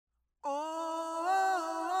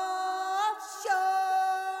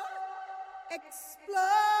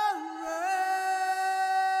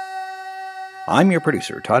I'm your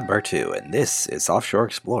producer, Todd Bartu, and this is Offshore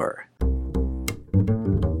Explorer.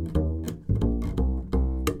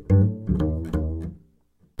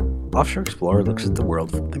 Offshore Explorer looks at the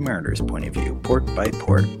world from the mariner's point of view, port by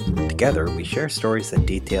port. Together, we share stories that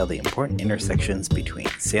detail the important intersections between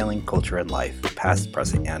sailing, culture, and life, past,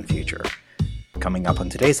 present, and future. Coming up on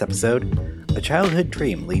today's episode, a childhood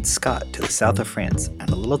dream leads Scott to the south of France and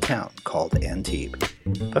a little town called Antibes.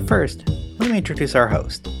 But first, let me introduce our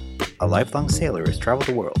host. A lifelong sailor who's traveled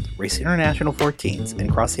the world, raced international 14s,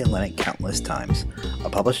 and crossed the Atlantic countless times. A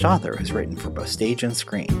published author who's written for both stage and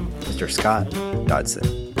screen, Mr. Scott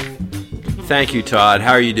Dodson. Thank you, Todd.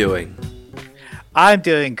 How are you doing? I'm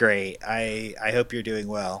doing great. I hope you're doing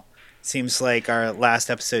well. Seems like our last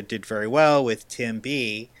episode did very well with Tim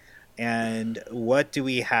B. And what do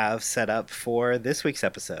we have set up for this week's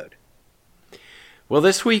episode? Well,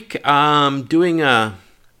 this week I'm doing a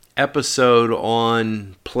episode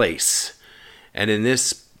on place, and in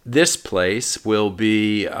this place will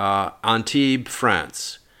be Antibes,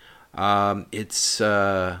 France. It's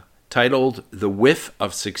titled "The Whiff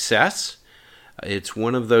of Success." It's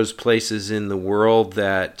one of those places in the world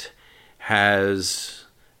that has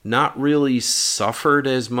not really suffered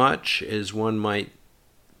as much as one might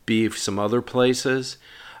be some other places.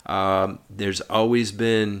 There's always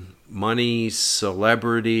been money,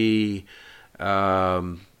 celebrity,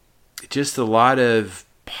 just a lot of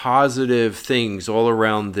positive things all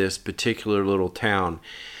around this particular little town.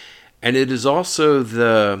 And it is also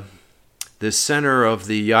the center of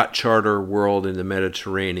the yacht charter world in the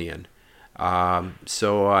Mediterranean.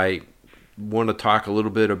 So I want to talk a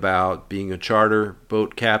little bit about being a charter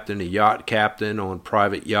boat captain, a yacht captain on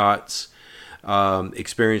private yachts,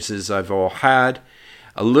 experiences I've all had.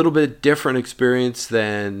 A little bit different experience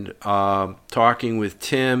than talking with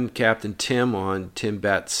Captain Tim on Tim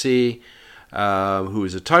Bat-Sea, who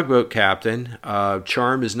is a tugboat captain.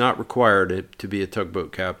 Charm is not required to be a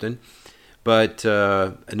tugboat captain, but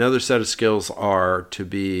another set of skills are to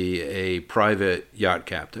be a private yacht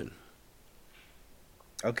captain.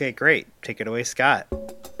 Okay, great. Take it away, Scott.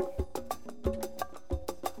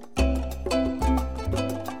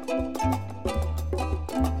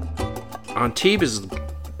 Antibes has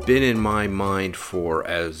been in my mind for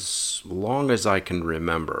as long as I can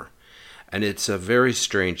remember. And it's a very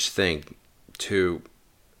strange thing to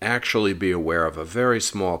actually be aware of a very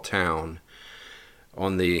small town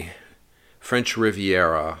on the French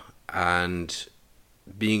Riviera and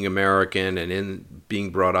being American and being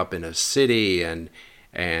brought up in a city and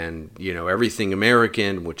you know, everything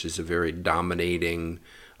American, which is a very dominating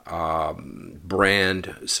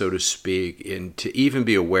brand, so to speak, and to even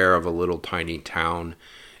be aware of a little tiny town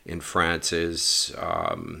in France is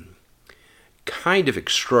kind of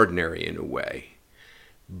extraordinary in a way.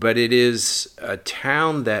 But it is a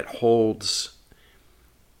town that holds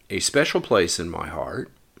a special place in my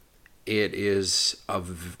heart. It is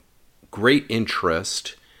of great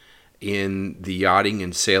interest in the yachting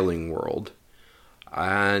and sailing world.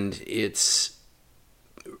 And it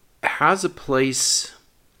has a place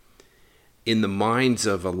in the minds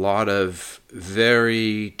of a lot of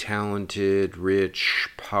very talented, rich,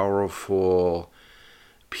 powerful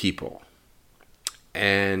people.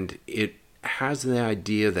 And it has the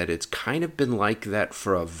idea that it's kind of been like that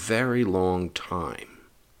for a very long time.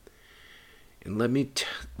 And let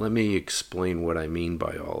me explain what I mean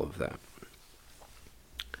by all of that.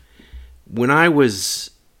 When I was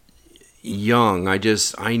young,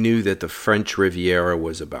 I knew that the French Riviera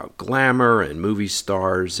was about glamour and movie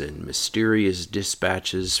stars and mysterious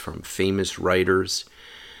dispatches from famous writers,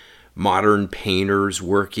 modern painters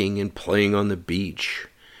working and playing on the beach,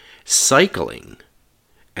 cycling,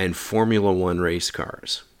 and Formula One race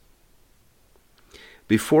cars.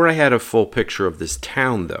 Before I had a full picture of this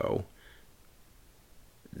town, though,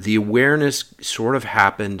 the awareness sort of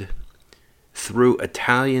happened through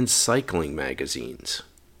Italian cycling magazines.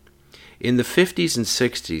 In the 50s and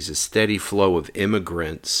 60s, a steady flow of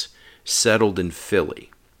immigrants settled in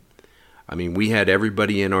Philly. I mean, we had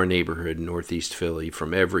everybody in our neighborhood in Northeast Philly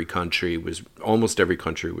from every country, almost every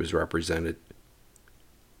country was represented.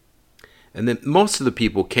 And then most of the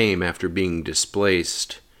people came after being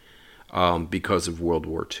displaced because of World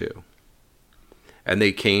War II. And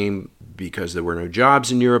they came because there were no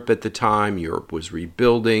jobs in Europe at the time. Europe was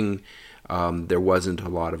rebuilding. There wasn't a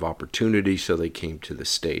lot of opportunity, so they came to the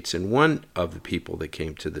States. And one of the people that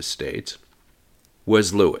came to the States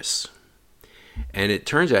was Lewis. And it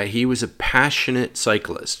turns out he was a passionate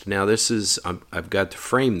cyclist. Now, I've got to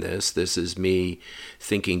frame this. This is me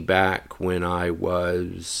thinking back when I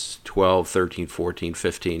was 12, 13, 14,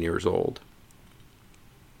 15 years old.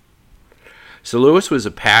 So Lewis was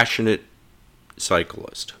a passionate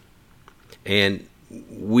cyclist. And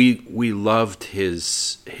we loved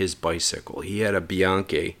his bicycle. He had a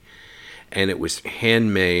Bianchi, and it was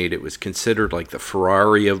handmade. It was considered like the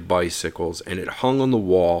Ferrari of bicycles, and it hung on the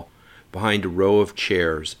wall behind a row of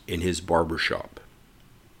chairs in his barber shop.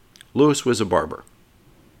 Louis was a barber.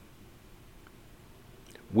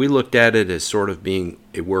 We looked at it as sort of being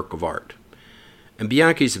a work of art. And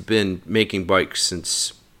Bianchis have been making bikes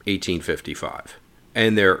since 1855.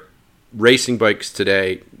 And they're racing bikes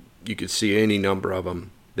today. You could see any number of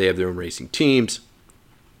them. They have their own racing teams.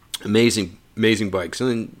 Amazing bikes.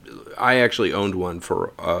 And I actually owned one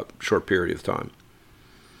for a short period of time.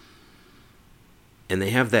 And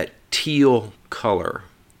they have that teal color,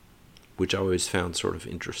 which I always found sort of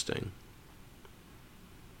interesting.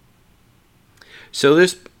 So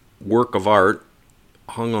this work of art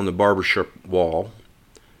hung on the barbershop wall,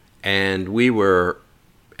 and we were,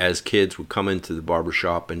 as kids, would come into the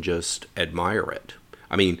barbershop and just admire it.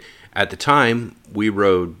 I mean, at the time, we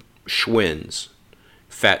rode Schwinn's,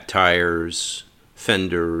 fat tires,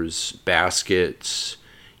 fenders, baskets,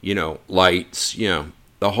 lights,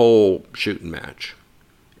 the whole shooting match.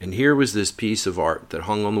 And here was this piece of art that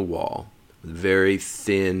hung on the wall, with very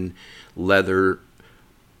thin leather,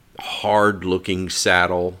 hard-looking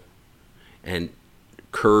saddle, and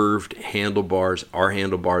curved handlebars. Our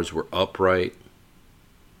handlebars were upright.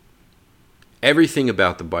 Everything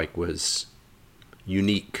about the bike was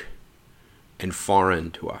unique and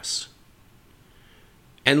foreign to us.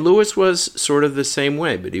 And Louis was sort of the same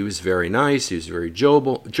way, but he was very nice. He was very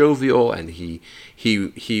jovial, and he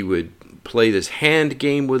would play this hand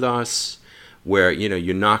game with us, where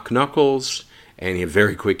you knock knuckles, and he had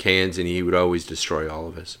very quick hands, and he would always destroy all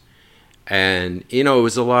of us. And it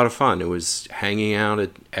was a lot of fun. It was hanging out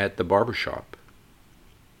at the barbershop.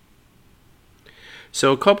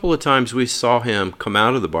 So a couple of times we saw him come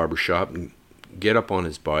out of the barbershop and get up on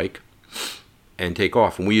his bike and take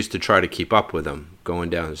off. And we used to try to keep up with him going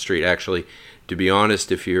down the street. Actually, to be honest,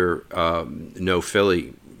 if you're no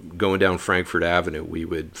Philly, going down Frankfurt Avenue, we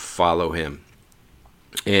would follow him.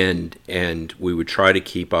 And we would try to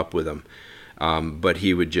keep up with him. But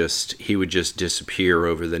he would just disappear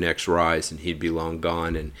over the next rise, and he'd be long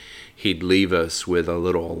gone, and he'd leave us with a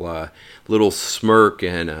little smirk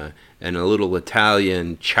and a little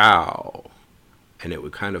Italian ciao, and it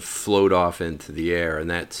would kind of float off into the air,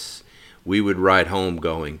 and we would ride home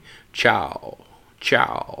going ciao,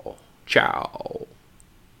 ciao, ciao.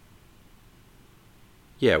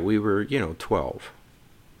 Yeah, we were 12.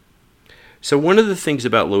 So one of the things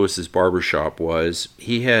about Louis's barbershop was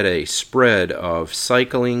he had a spread of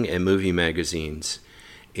cycling and movie magazines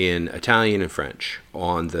in Italian and French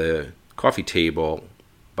on the coffee table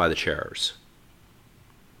by the chairs.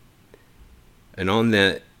 And on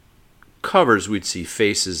the covers, we'd see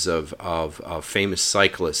faces of famous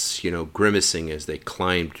cyclists, grimacing as they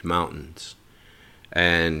climbed mountains,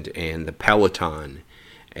 and the peloton,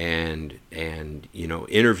 and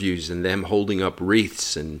interviews and them holding up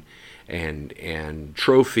wreaths and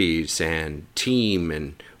trophies and team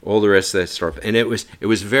and all the rest of that stuff. And it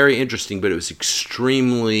was very interesting, but it was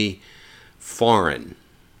extremely foreign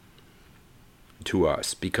to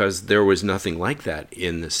us because there was nothing like that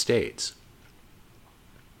in the States.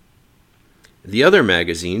 The other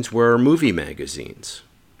magazines were movie magazines.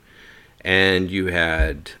 And you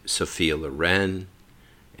had Sophia Loren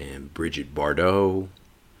and Brigitte Bardot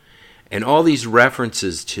and all these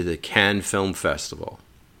references to the Cannes Film Festival.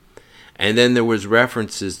 And then there was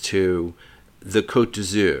references to the Côte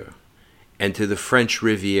d'Azur, and to the French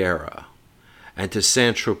Riviera, and to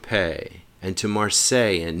Saint-Tropez, and to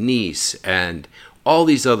Marseille and Nice, and all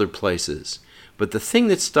these other places. But the thing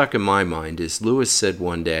that stuck in my mind is Louis said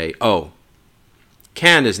one day,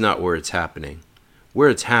 Cannes is not where it's happening. Where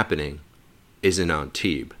it's happening is in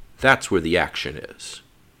Antibes. That's where the action is.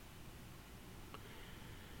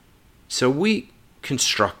 So we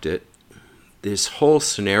constructed this whole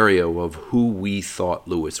scenario of who we thought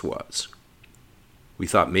Louis was. We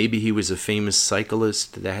thought maybe he was a famous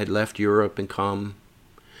cyclist that had left Europe and come.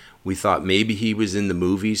 We thought maybe he was in the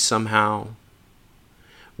movies somehow.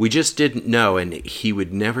 We just didn't know, and he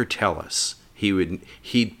would never tell us.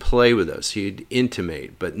 He'd play with us, he'd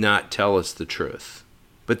intimate, but not tell us the truth.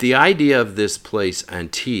 But the idea of this place,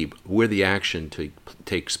 Antibes, where the action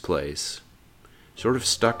takes place, sort of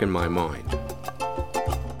stuck in my mind.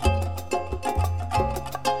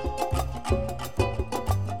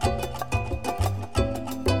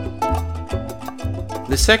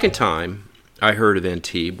 The second time I heard of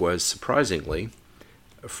Antibes was, surprisingly,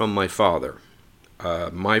 from my father.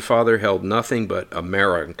 My father held nothing but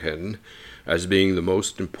American as being the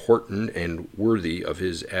most important and worthy of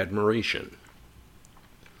his admiration.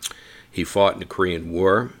 He fought in the Korean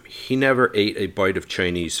War. He never ate a bite of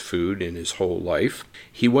Chinese food in his whole life.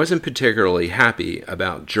 He wasn't particularly happy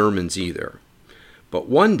about Germans either. But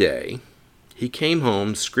one day, he came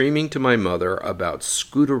home screaming to my mother about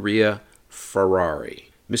Scuderia Ferrari.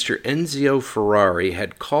 Mr. Enzio Ferrari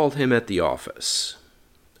had called him at the office.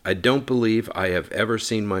 I don't believe I have ever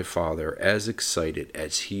seen my father as excited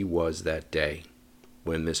as he was that day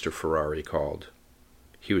when Mr. Ferrari called.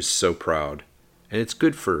 He was so proud, and it's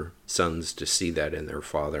good for sons to see that in their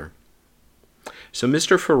father. So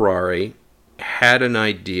Mr. Ferrari had an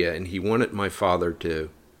idea, and he wanted my father to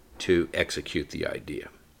execute the idea.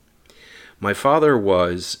 My father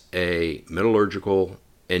was a metallurgical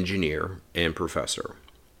engineer and professor,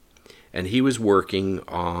 and he was working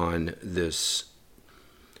on this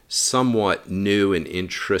somewhat new and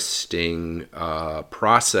interesting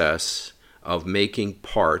process of making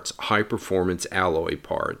parts, high-performance alloy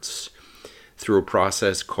parts, through a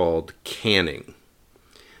process called canning.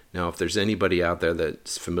 Now, if there's anybody out there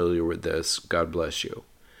that's familiar with this, God bless you.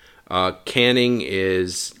 Canning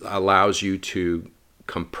allows you to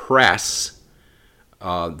compress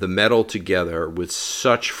the metal together with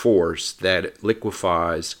such force that it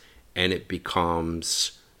liquefies and it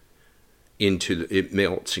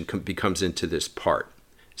melts and becomes into this part.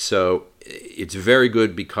 So it's very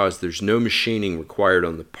good because there's no machining required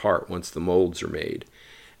on the part once the molds are made,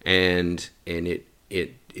 and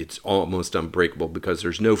it's almost unbreakable because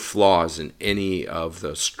there's no flaws in any of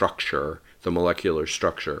the structure, the molecular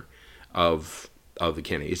structure of the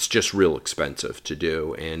canning. It's just real expensive to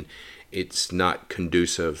do, and it's not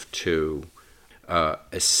conducive to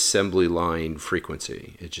assembly line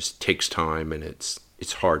frequency. It just takes time, and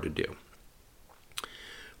it's hard to do.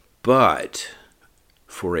 But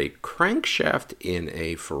for a crankshaft in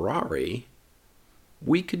a Ferrari,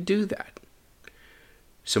 we could do that.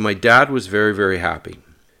 So my dad was very, very happy.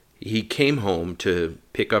 He came home to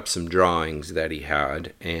pick up some drawings that he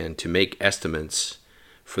had and to make estimates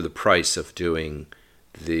for the price of doing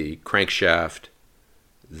the crankshaft,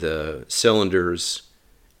 the cylinders,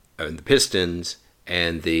 and the pistons,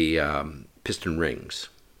 and the piston rings.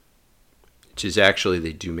 Which is actually,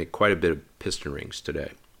 they do make quite a bit of piston rings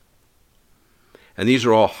today. And these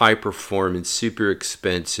are all high performance, super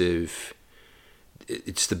expensive.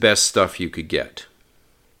 It's the best stuff you could get.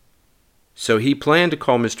 So he planned to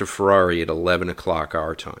call Mr. Ferrari at 11 o'clock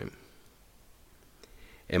our time.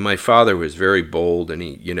 And my father was very bold, and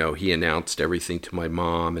he announced everything to my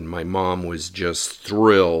mom, and my mom was just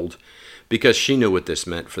thrilled because she knew what this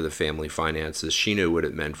meant for the family finances. She knew what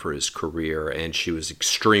it meant for his career, and she was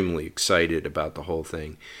extremely excited about the whole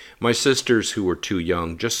thing. My sisters, who were too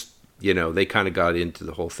young, just they kind of got into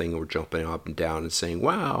the whole thing and were jumping up and down and saying,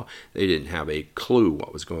 wow, they didn't have a clue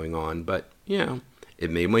what was going on. But, it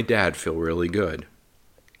made my dad feel really good.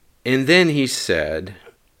 And then he said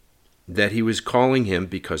that he was calling him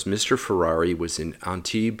because Mr. Ferrari was in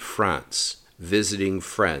Antibes, France, visiting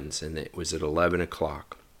friends, and it was at 11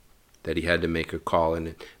 o'clock that he had to make a call,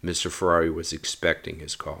 and Mr. Ferrari was expecting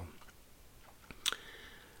his call.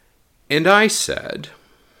 And I said,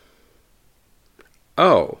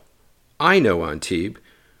 oh, I know Antibes.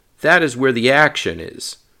 That is where the action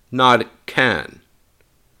is, not at Cannes.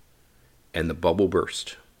 And the bubble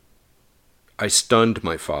burst. I stunned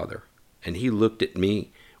my father, and he looked at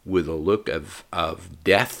me with a look of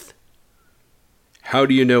death. How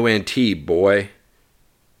do you know Antibes, boy?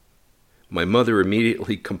 My mother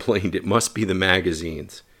immediately complained it must be the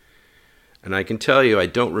magazines. And I can tell you I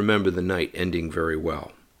don't remember the night ending very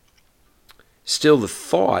well. Still, the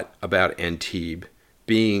thought about Antibes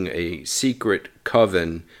being a secret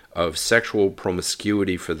coven of sexual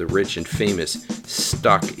promiscuity for the rich and famous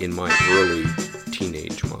stuck in my early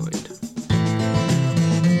teenage mind.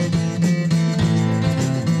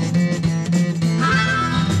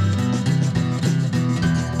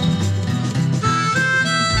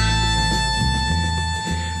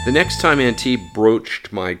 The next time Antibes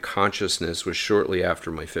broached my consciousness was shortly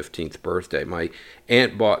after my 15th birthday. My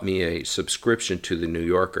aunt bought me a subscription to the New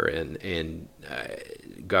Yorker, and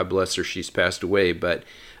God bless her, she's passed away, but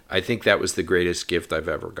I think that was the greatest gift I've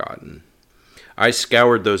ever gotten. I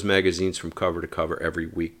scoured those magazines from cover to cover every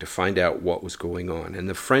week to find out what was going on, and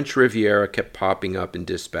the French Riviera kept popping up in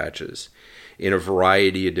dispatches in a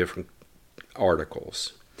variety of different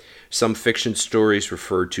articles. Some fiction stories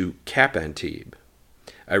referred to Cap Antibes.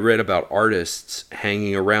 I read about artists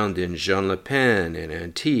hanging around in Jean Le Pen and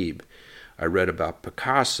Antibes. I read about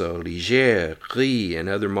Picasso, Ligier, Gris, and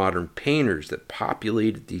other modern painters that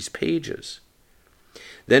populated these pages.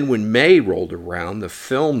 Then when May rolled around, the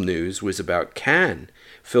film news was about Cannes,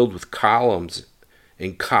 filled with columns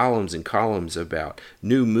and columns about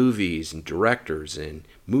new movies and directors and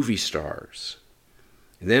movie stars.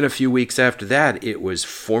 And then a few weeks after that, it was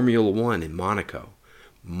Formula One in Monaco.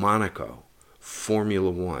 Monaco, Formula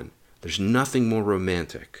One. There's nothing more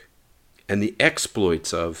romantic. And the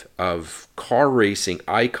exploits of car racing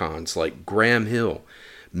icons like Graham Hill,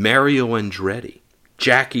 Mario Andretti,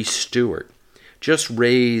 Jackie Stewart just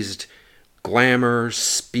raised glamour,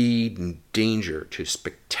 speed, and danger to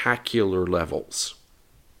spectacular levels.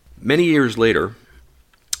 Many years later,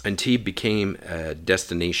 Antibes became a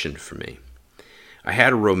destination for me. I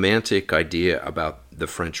had a romantic idea about the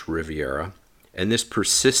French Riviera, and this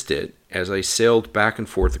persisted as I sailed back and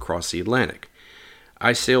forth across the Atlantic.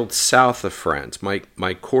 I sailed south of France.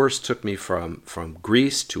 My course took me from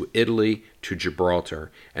Greece to Italy to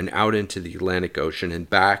Gibraltar and out into the Atlantic Ocean and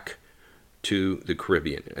back to the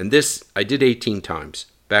Caribbean. And this I did 18 times,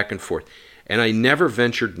 back and forth. And I never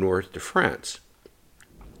ventured north to France.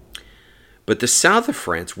 But the south of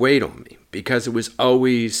France weighed on me because it was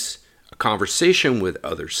always a conversation with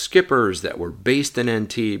other skippers that were based in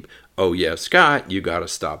Antibes. Oh yeah, Scott, you got to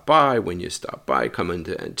stop by. When you stop by, come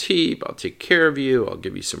into Antibes. I'll take care of you. I'll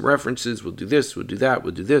give you some references. We'll do this, we'll do that,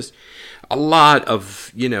 we'll do this. A lot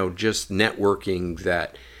of, just networking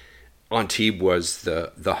that Antibes was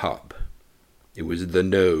the hub. It was the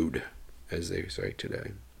node, as they say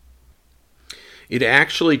today. It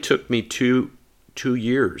actually took me two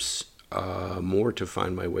years more to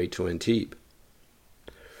find my way to Antibes.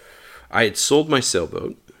 I had sold my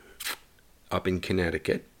sailboat up in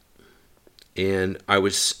Connecticut, and I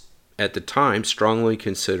was, at the time, strongly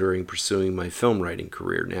considering pursuing my film writing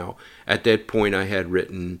career. Now, at that point, I had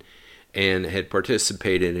written and had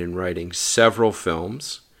participated in writing several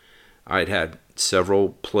films. I'd had several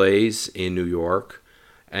plays in New York,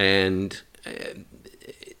 and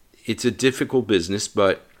it's a difficult business,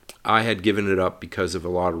 but I had given it up because of a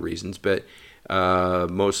lot of reasons, but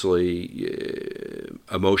mostly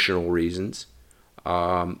emotional reasons.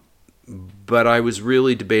 But I was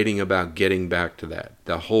really debating about getting back to that.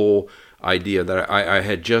 The whole idea that I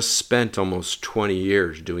had just spent almost 20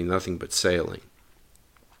 years doing nothing but sailing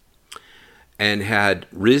and had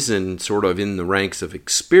risen sort of in the ranks of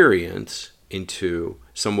experience into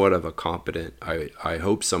somewhat of a competent, I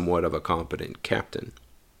hope somewhat of a competent captain.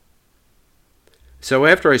 So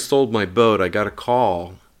after I sold my boat, I got a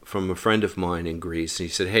call from a friend of mine in Greece. And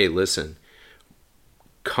he said, hey, listen,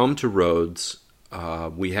 come to Rhodes.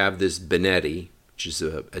 We have this Benetti, which is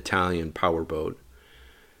an Italian powerboat.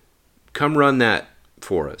 Come run that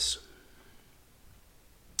for us.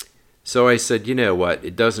 So I said, you know what?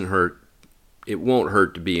 It doesn't hurt. It won't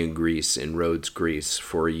hurt to be in Greece, in Rhodes, Greece,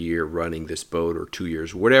 for a year running this boat, or 2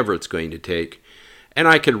 years, whatever it's going to take. And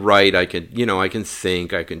I could write, I can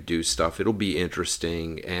think, I can do stuff. It'll be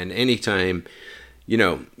interesting. And anytime,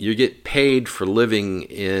 you get paid for living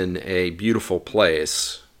in a beautiful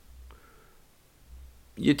place,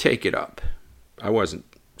 you take it up. I wasn't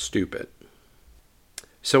stupid.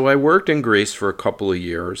 So I worked in Greece for a couple of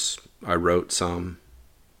years. I wrote some.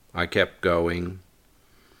 I kept going.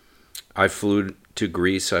 I flew to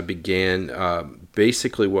Greece. I began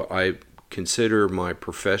basically what I consider my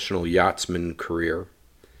professional yachtsman career.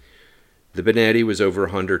 The Benetti was over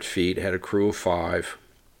 100 feet, had a crew of 5,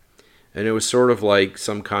 and it was sort of like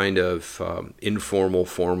some kind of informal,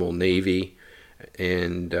 formal Navy,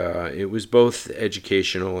 and it was both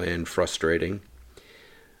educational and frustrating.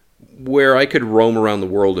 Where I could roam around the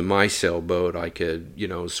world in my sailboat, I could,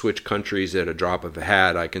 switch countries at a drop of a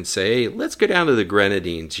hat. I can say, hey, let's go down to the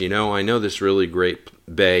Grenadines. I know this really great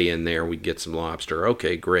bay in there. We get some lobster.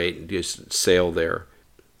 Okay, great. And just sail there.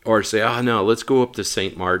 Or say, oh, no, let's go up to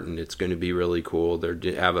St. Martin. It's going to be really cool.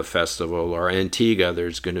 They have a festival. Or Antigua,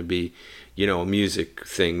 there's going to be, a music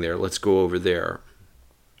thing there. Let's go over there.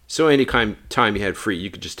 So any time you had free,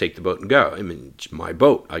 you could just take the boat and go. I mean, it's my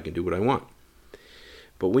boat. I can do what I want.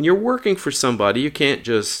 But when you're working for somebody, you can't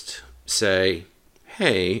just say,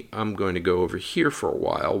 hey, I'm going to go over here for a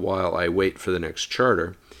while I wait for the next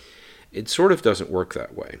charter. It sort of doesn't work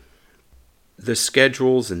that way. The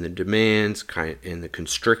schedules and the demands and the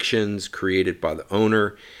constrictions created by the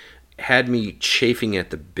owner had me chafing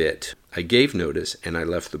at the bit. I gave notice and I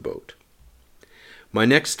left the boat. My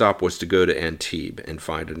next stop was to go to Antibes and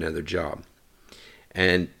find another job.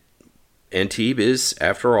 And Antibes is,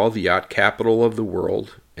 after all, the yacht capital of the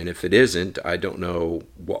world, and if it isn't, I don't know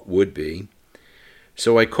what would be.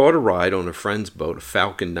 So I caught a ride on a friend's boat, a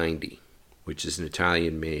Falcon 90, which is an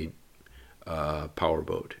Italian-made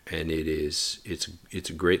powerboat, and it's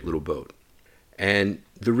a great little boat. And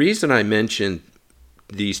the reason I mentioned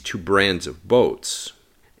these two brands of boats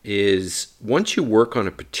is once you work on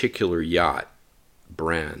a particular yacht,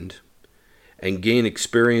 brand and gain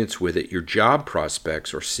experience with it, your job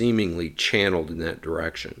prospects are seemingly channeled in that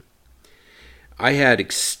direction. I had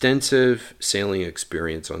extensive sailing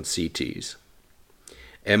experience on CTs,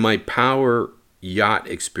 and my power yacht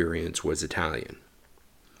experience was Italian.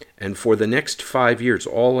 And for the next 5 years,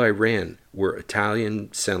 all I ran were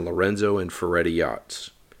Italian San Lorenzo and Ferretti yachts,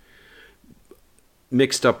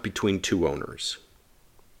 mixed up between two owners.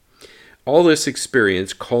 All this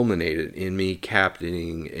experience culminated in me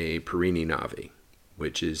captaining a Perini Navi,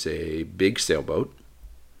 which is a big sailboat,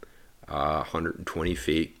 120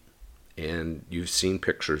 feet, and you've seen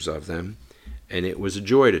pictures of them, and it was a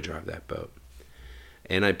joy to drive that boat.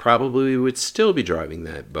 And I probably would still be driving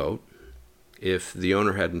that boat if the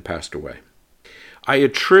owner hadn't passed away. I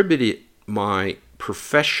attributed my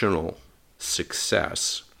professional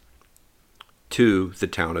success to the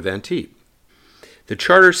town of Antibes. The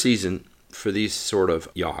charter season for these sort of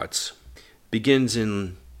yachts begins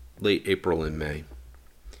in late April and May.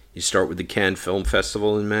 You start with the Cannes Film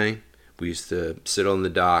Festival in May. We used to sit on the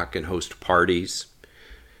dock and host parties.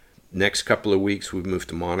 Next couple of weeks, we moved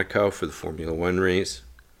to Monaco for the Formula One race.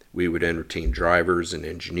 We would entertain drivers and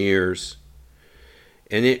engineers.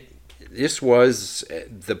 And this was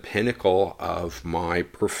the pinnacle of my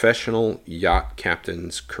professional yacht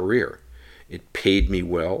captain's career. It paid me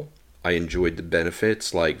well. I enjoyed the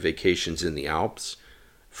benefits like vacations in the Alps,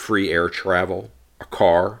 free air travel, a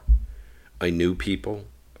car. I knew people.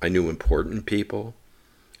 I knew important people.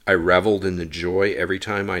 I reveled in the joy every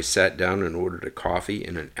time I sat down and ordered a coffee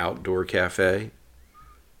in an outdoor cafe.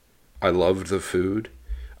 I loved the food.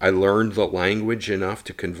 I learned the language enough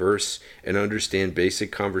to converse and understand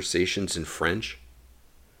basic conversations in French.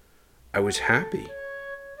 I was happy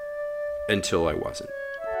until I wasn't.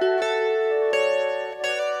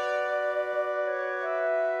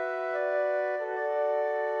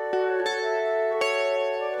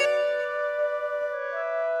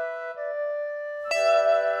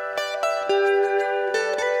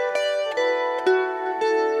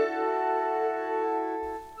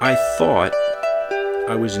 I thought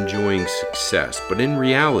I was enjoying success, but in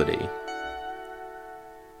reality,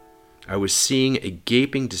 I was seeing a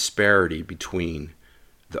gaping disparity between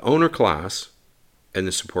the owner class and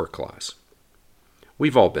the support class.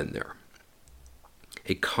 We've all been there.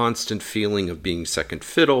 A constant feeling of being second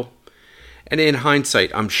fiddle, and in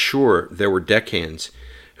hindsight, I'm sure there were deckhands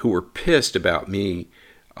who were pissed about me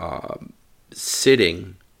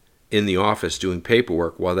sitting in the office doing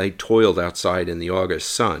paperwork while they toiled outside in the August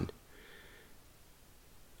sun.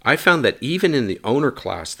 I found that even in the owner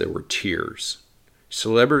class there were tiers.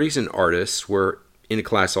 Celebrities and artists were in a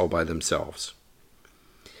class all by themselves.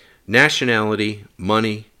 Nationality,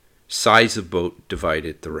 money, size of boat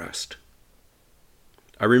divided the rest.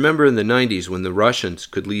 I remember in the 90s when the Russians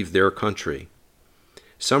could leave their country.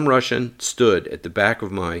 Some Russian stood at the back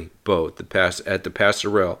of my boat at the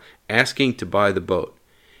passerelle asking to buy the boat.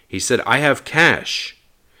 He said, "I have cash."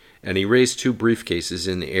 And he raised 2 briefcases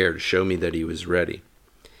in the air to show me that he was ready.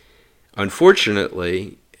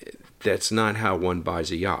 Unfortunately, that's not how one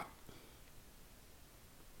buys a yacht.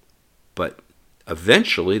 But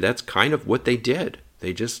eventually, that's kind of what they did.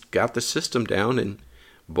 They just got the system down and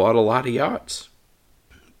bought a lot of yachts.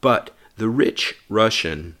 But the rich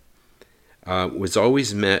Russian was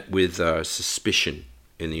always met with suspicion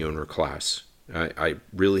in the owner class. I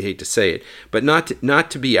really hate to say it, but not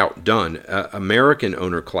to be outdone. American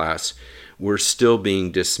owner class were still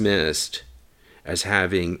being dismissed as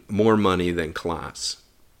having more money than class.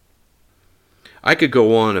 I could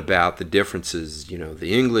go on about the differences,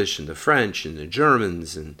 the English and the French and the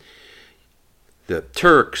Germans and the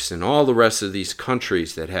Turks and all the rest of these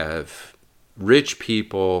countries that have rich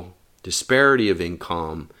people, disparity of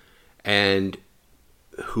income, and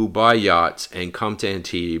who buy yachts and come to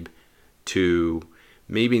Antibes to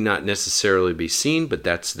maybe not necessarily be seen, but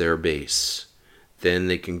that's their base. Then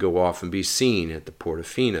they can go off and be seen at the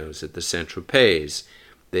Portofinos, at the Saint-Tropez.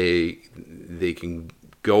 They can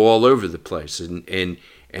go all over the place and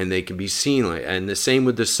they can be seen and the same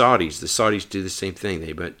with the Saudis. The Saudis do the same thing.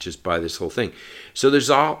 They just buy this whole thing. So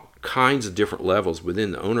there's all kinds of different levels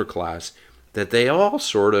within the owner class that they all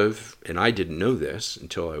sort of, and I didn't know this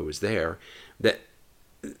until I was there, that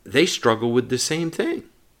they struggle with the same thing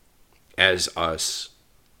as us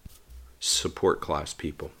support class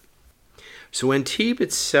people. So Antibes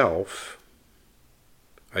itself,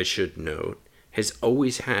 I should note, has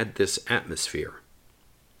always had this atmosphere.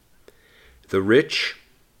 The rich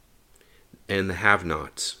and the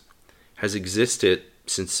have-nots has existed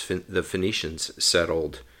since the Phoenicians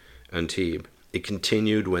settled Antibes. It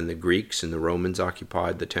continued when the Greeks and the Romans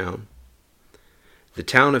occupied the town. The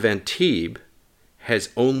town of Antibes has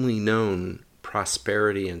only known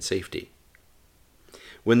prosperity and safety.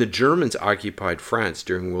 When the Germans occupied France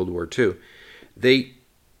during World War II, they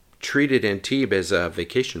treated Antibes as a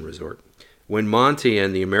vacation resort. When Monty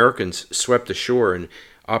and the Americans swept ashore in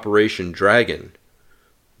Operation Dragon,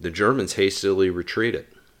 the Germans hastily retreated.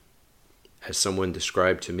 As someone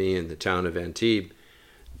described to me in the town of Antibes,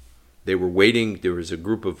 they were waiting. There was a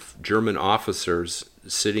group of German officers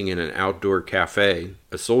sitting in an outdoor cafe.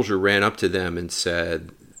 A soldier ran up to them and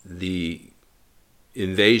said, "The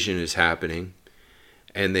invasion is happening."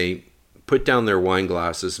 And they put down their wine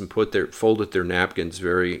glasses and folded their napkins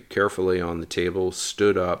very carefully on the table,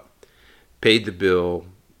 stood up, paid the bill,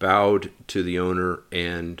 bowed to the owner,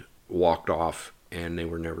 and walked off, and they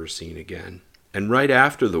were never seen again. And right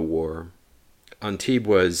after the war, Antibes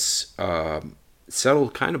was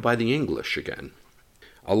settled kind of by the English again.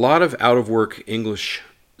 A lot of out-of-work English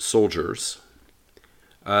soldiers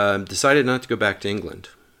decided not to go back to England.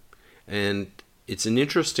 And it's an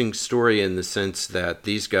interesting story in the sense that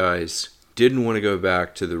these guys didn't want to go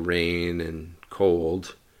back to the rain and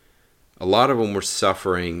cold. A lot of them were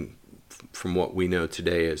suffering from what we know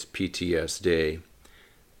today as PTSD.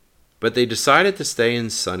 But they decided to stay in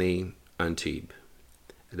sunny Antibes.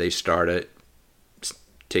 They started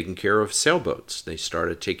taking care of sailboats. They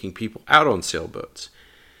started taking people out on sailboats.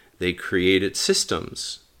 They created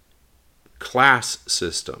systems, class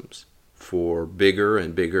systems, for bigger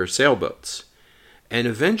and bigger sailboats. And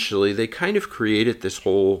eventually they kind of created this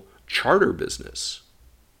whole charter business.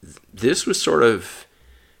 This was sort of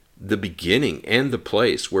the beginning and the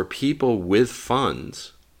place where people with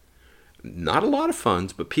funds, not a lot of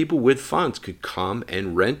funds, but people with funds could come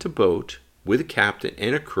and rent a boat with a captain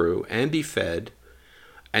and a crew and be fed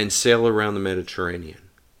and sail around the Mediterranean.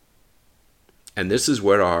 And this is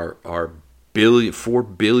what our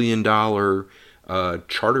 $4 billion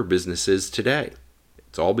charter business is today.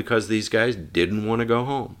 It's all because these guys didn't want to go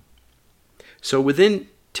home. So within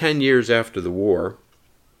 10 years after the war,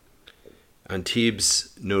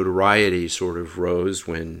 Antibes' notoriety sort of rose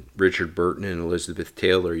when Richard Burton and Elizabeth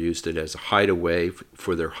Taylor used it as a hideaway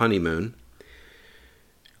for their honeymoon.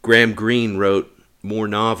 Graham Greene wrote more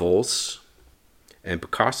novels, and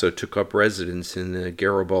Picasso took up residence in the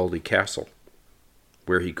Garibaldi Castle,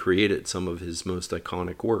 where he created some of his most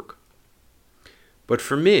iconic work. But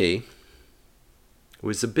for me, it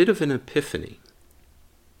was a bit of an epiphany.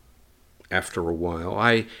 After a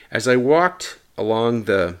while, as I walked along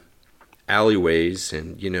the alleyways,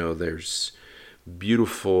 and there's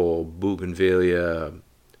beautiful bougainvillea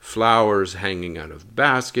flowers hanging out of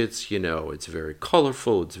baskets, it's very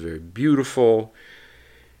colorful, it's very beautiful.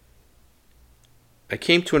 I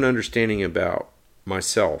came to an understanding about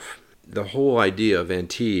myself. The whole idea of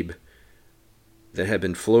Antibes that had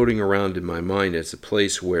been floating around in my mind as a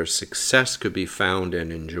place where success could be found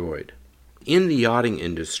and enjoyed. In the yachting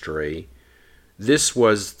industry, this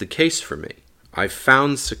was the case for me. I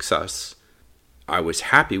found success. I was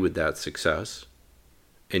happy with that success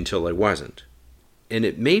until I wasn't. And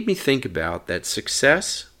it made me think about that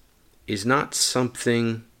success is not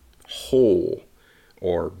something whole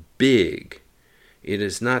or big. It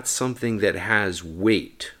is not something that has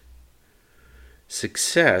weight.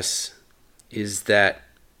 Success is that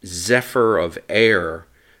zephyr of air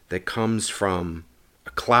that comes from a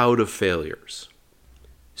cloud of failures.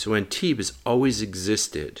 So Antibes has always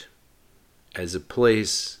existed as a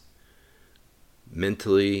place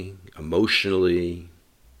mentally, emotionally,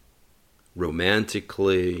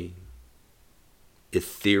 romantically,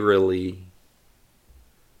 ethereally,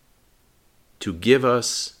 to give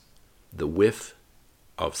us the whiff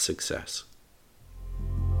of success.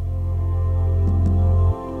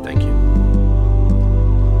 Thank you.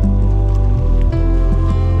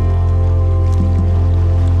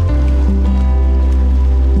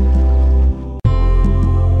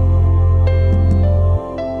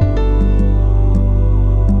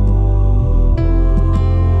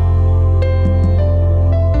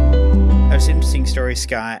 Story,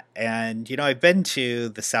 Scott, and I've been to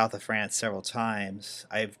the south of France several times.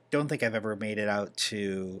 I don't think I've ever made it out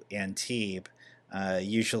to Antibes.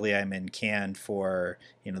 Usually I'm in Cannes for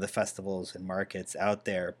the festivals and markets out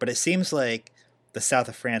there, but it seems like the south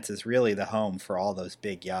of France is really the home for all those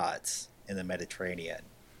big yachts in the Mediterranean.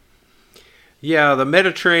 Yeah, the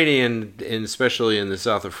Mediterranean, and especially in the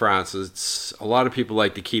south of France, it's a lot of people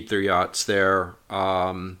like to keep their yachts there.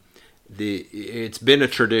 It's been a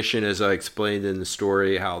tradition, as I explained in the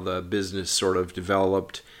story, how the business sort of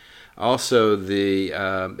developed. Also, the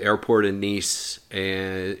airport in Nice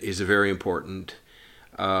is a very important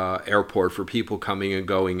airport for people coming and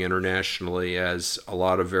going internationally, as a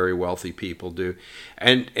lot of very wealthy people do,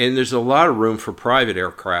 and there's a lot of room for private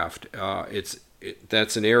aircraft.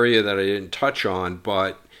 That's an area that I didn't touch on,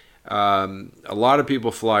 but a lot of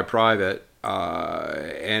people fly private,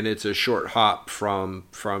 and it's a short hop from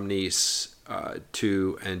Nice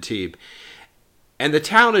to Antibes, and the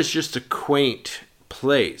town is just a quaint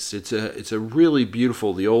place. It's a really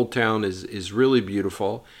beautiful. The old town is really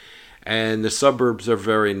beautiful, and the suburbs are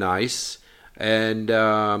very nice, and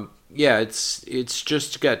it's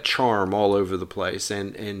just got charm all over the place,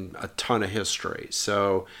 and a ton of history.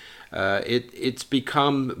 So it's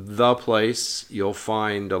become the place. You'll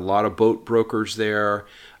find a lot of boat brokers there,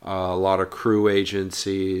 a lot of crew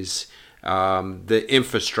agencies. The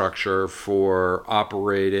infrastructure for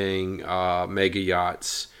operating mega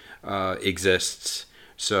yachts exists,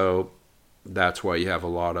 so that's why you have a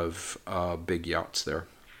lot of big yachts there.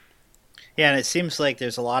 Yeah, and it seems like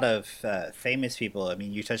there's a lot of famous people. I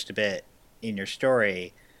mean, you touched a bit in your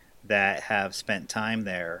story that have spent time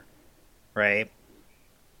there, right?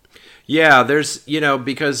 Yeah, there's,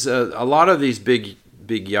 because a lot of these big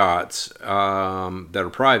yachts that are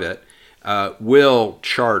private will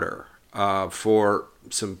charter for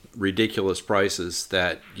some ridiculous prices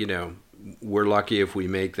that, we're lucky if we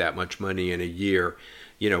make that much money in a year,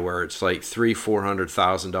 where it's like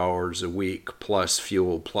 $300,000-$400,000 a week plus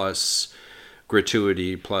fuel plus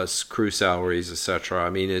gratuity plus crew salaries, etc. I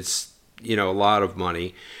mean, it's a lot of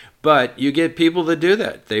money, but you get people that do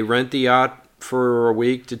that. They rent the yacht for a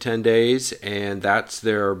week to 10 days, and that's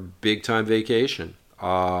their big time vacation.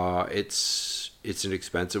 It's an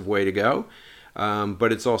expensive way to go,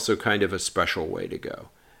 but it's also kind of a special way to go.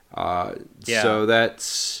 So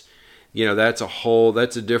that's it's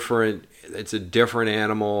a different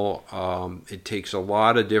animal. It takes a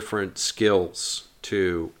lot of different skills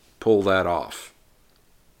to pull that off.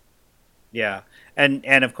 Yeah, and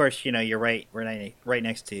of course, you're right. We're right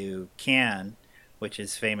next to Cannes, which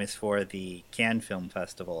is famous for the Cannes Film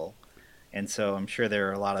Festival, and so I'm sure there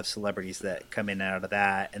are a lot of celebrities that come in and out of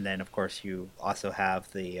that. And then, of course, you also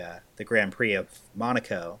have the Grand Prix of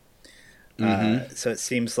Monaco. Mm-hmm. So it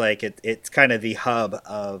seems like it's kind of the hub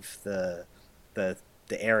of the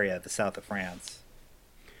area, the south of France.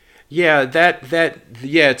 Yeah,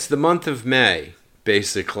 it's the month of May,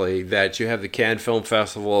 basically, that you have the Cannes Film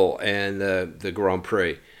Festival and the Grand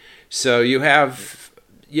Prix. So you have,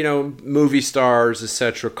 movie stars,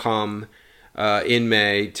 etc., come in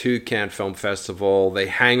May to Cannes Film Festival. They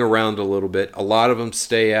hang around a little bit. A lot of them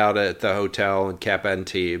stay out at the hotel in Cap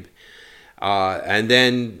Antibes. And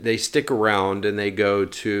then they stick around and they go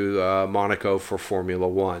to Monaco for Formula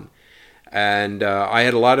One. And I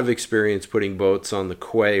had a lot of experience putting boats on the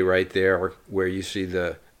quay right there where you see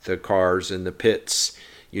the cars in the pits.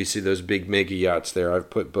 You see those big mega yachts there. I've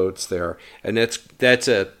put boats there. And that's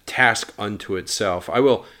a task unto itself. I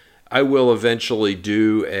will eventually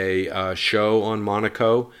do a show on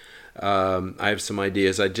Monaco. I have some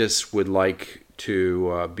ideas. I just would like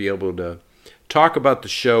to be able to talk about the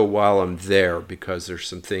show while I'm there, because there's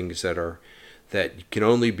some things that can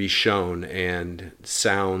only be shown and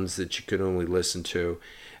sounds that you can only listen to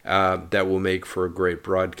that will make for a great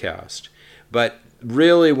broadcast. But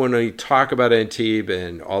really, when we talk about Antibes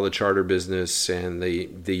and all the charter business and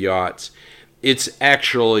the yachts, it's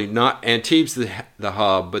actually not Antibes the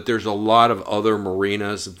hub, but there's a lot of other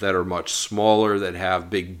marinas that are much smaller, that have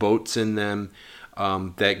big boats in them,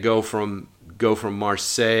 that go from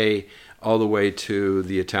Marseille all the way to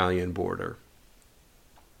the Italian border.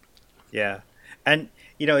 Yeah. And,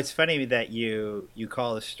 it's funny that you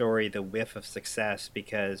call the story The Whiff of Success,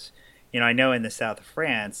 because, I know in the south of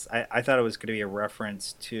France, I thought it was going to be a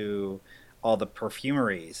reference to all the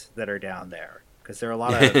perfumeries that are down there, because there are a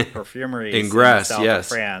lot of perfumeries in Grasse, the south yes. of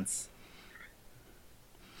France.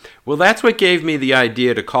 Well, that's what gave me the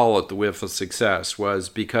idea to call it The Whiff of Success, was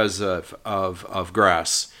because of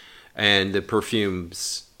Grasse and the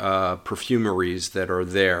perfumeries that are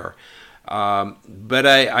there. But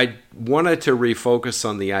I wanted to refocus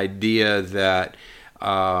on the idea that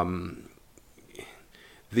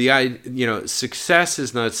success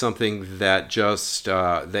is not something that just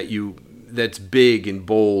that's big and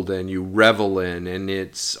bold and you revel in and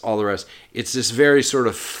it's all the rest. It's this very sort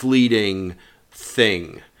of fleeting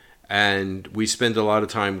thing, and we spend a lot of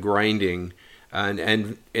time grinding.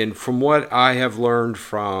 And from what I have learned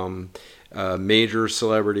from major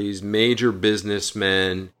celebrities, major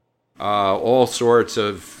businessmen, all sorts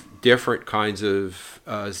of different kinds of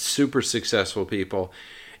super successful people,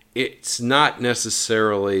 it's not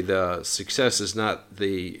necessarily the success is not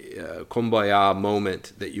the kumbaya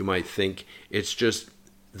moment that you might think. It's just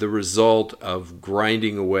the result of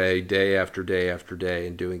grinding away day after day after day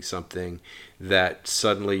and doing something that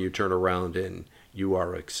suddenly you turn around and you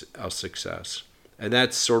are a success. And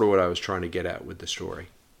that's sort of what I was trying to get at with the story.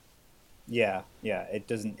 Yeah. It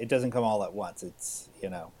doesn't come all at once. It's, you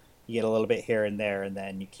get a little bit here and there, and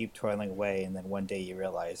then you keep toiling away, and then one day you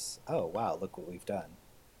realize, oh wow, look what we've done.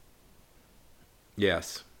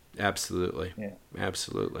 Yes, absolutely. Yeah.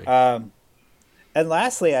 Absolutely. And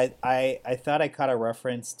lastly, I thought I caught a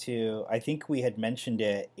reference to, I think we had mentioned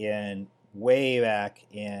it in way back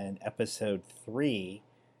in episode 3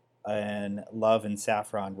 in Love and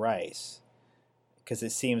Saffron Rice, because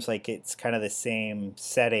it seems like it's kind of the same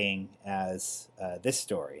setting as this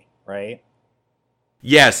story, right?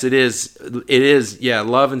 Yes, it is. It is. Yeah,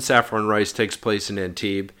 Love and Saffron Rice takes place in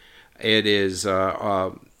Antibes. It is,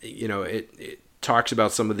 it talks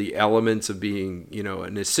about some of the elements of being,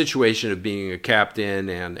 in a situation of being a captain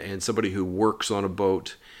and somebody who works on a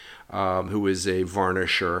boat, who is a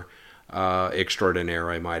varnisher extraordinaire,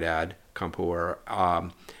 I might add, Campour.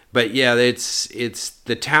 But yeah, it's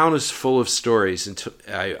the town is full of stories, and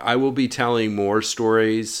I will be telling more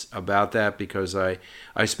stories about that because I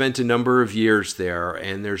spent a number of years there,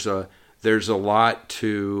 and there's a lot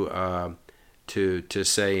to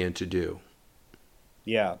say and to do.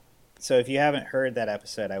 Yeah. So if you haven't heard that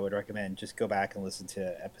episode, I would recommend just go back and listen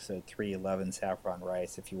to episode 3, Love and Saffron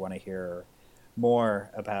Rice, if you want to hear more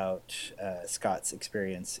about Scott's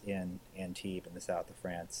experience in Antibes in the south of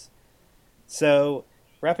France. So,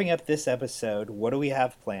 wrapping up this episode, what do we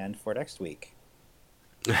have planned for next week?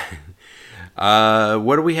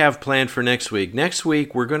 What do we have planned for next week? Next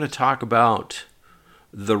week, we're going to talk about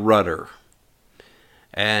the rudder.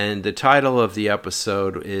 And the title of the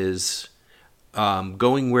episode is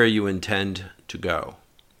Going Where You Intend to Go.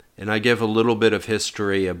 And I give a little bit of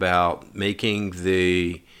history about making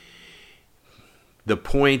the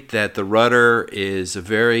point that the rudder is a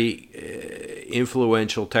very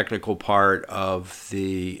influential technical part of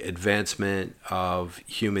the advancement of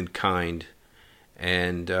humankind,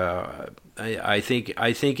 and I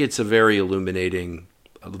think it's a very illuminating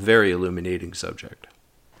subject.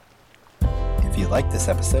 If you like this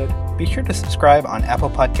episode, be sure to subscribe on Apple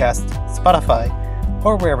Podcasts, Spotify,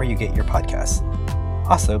 or wherever you get your podcasts.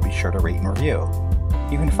 Also, be sure to rate and review.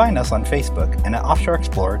 You can find us on Facebook and at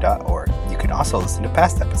offshoreexplorer.org. You can also listen to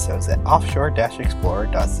past episodes at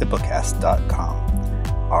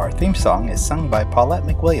offshore-explorer.zipplecast.com. Our theme song is sung by Paulette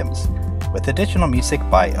McWilliams, with additional music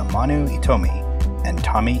by Amanu Itomi and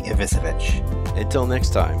Tommy Ivisevich. Until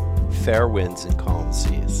next time, fair winds and calm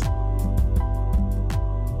seas.